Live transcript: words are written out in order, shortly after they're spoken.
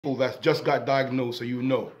people that's just got diagnosed, so you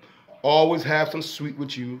know, always have some sweet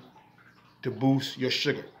with you to boost your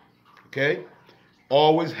sugar. Okay?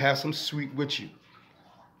 Always have some sweet with you.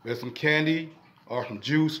 There's some candy or some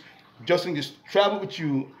juice. Just travel with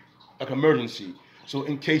you like an emergency. So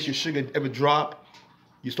in case your sugar ever drop,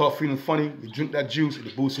 you start feeling funny, you drink that juice,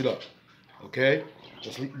 it'll boost it up. Okay?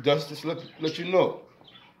 Just let you know.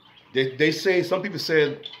 They say, some people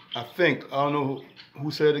said, I think, I don't know who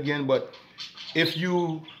said it again, but if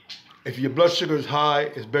you if your blood sugar is high,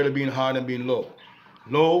 it's better being high than being low.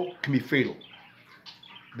 Low can be fatal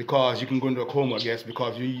because you can go into a coma, I guess,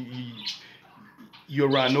 because you're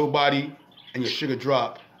around nobody and your sugar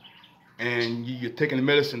drop and you're taking the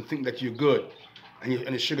medicine think that you're good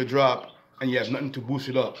and the sugar drop and you have nothing to boost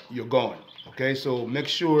it up, you're gone. Okay, so make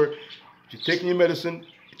sure you're taking your medicine,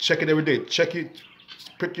 check it every day. Check it,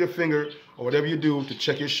 prick your finger or whatever you do to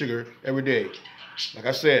check your sugar every day. Like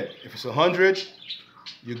I said, if it's 100,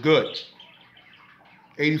 you're good.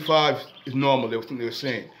 85 is normal, they were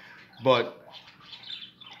saying. But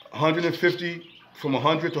 150, from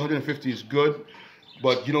 100 to 150 is good,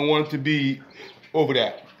 but you don't want it to be over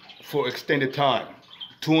that for extended time.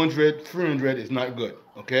 200, 300 is not good,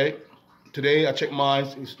 okay? Today I checked mine,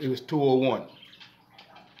 it was 201,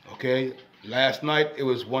 okay? Last night it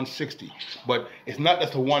was 160, but it's not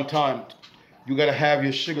just a one time. You gotta have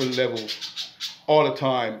your sugar level all the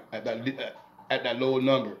time at that lower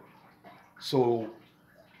number, so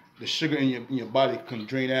the sugar in your body can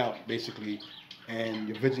drain out basically, and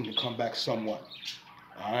your vision can come back somewhat.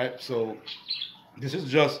 All right, so this is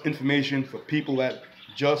just information for people that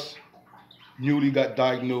just newly got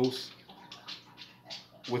diagnosed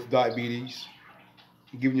with diabetes,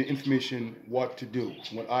 giving you information what to do,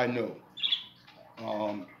 what I know.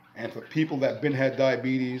 And for people that been had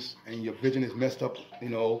diabetes and your vision is messed up,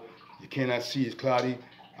 you cannot see, it's cloudy.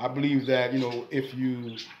 I believe that, if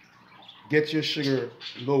you get your sugar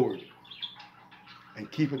lowered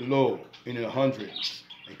and keep it low in the hundreds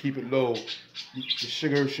and keep it low, the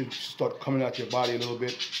sugar should start coming out your body a little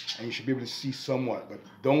bit and you should be able to see somewhat. But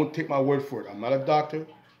don't take my word for it. I'm not a doctor.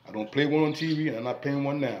 I don't play one on TV and I'm not playing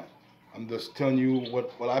one now. I'm just telling you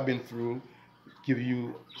what I've been through, give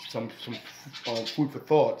you some food for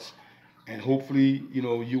thoughts, and hopefully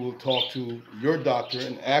you will talk to your doctor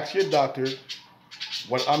and ask your doctor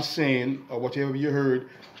what I'm saying or whatever you heard,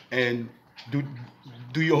 and do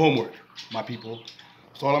your homework, my people.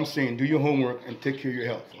 That's all I'm saying. Do your homework and take care of your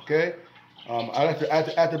health. Okay? I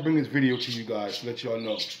have to bring this video to you guys to let y'all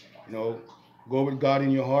know. Go with God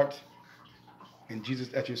in your heart and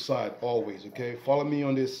Jesus at your side always. Okay? Follow me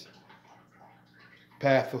on this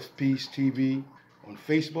Path of Peace TV on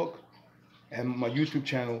Facebook and my YouTube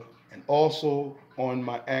channel, and also on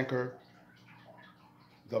my Anchor,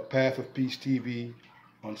 the Path of Peace TV,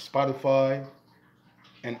 on Spotify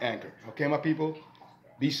and Anchor. Okay, my people?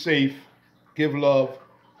 Be safe, give love,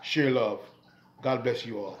 share love. God bless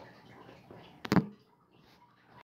you all.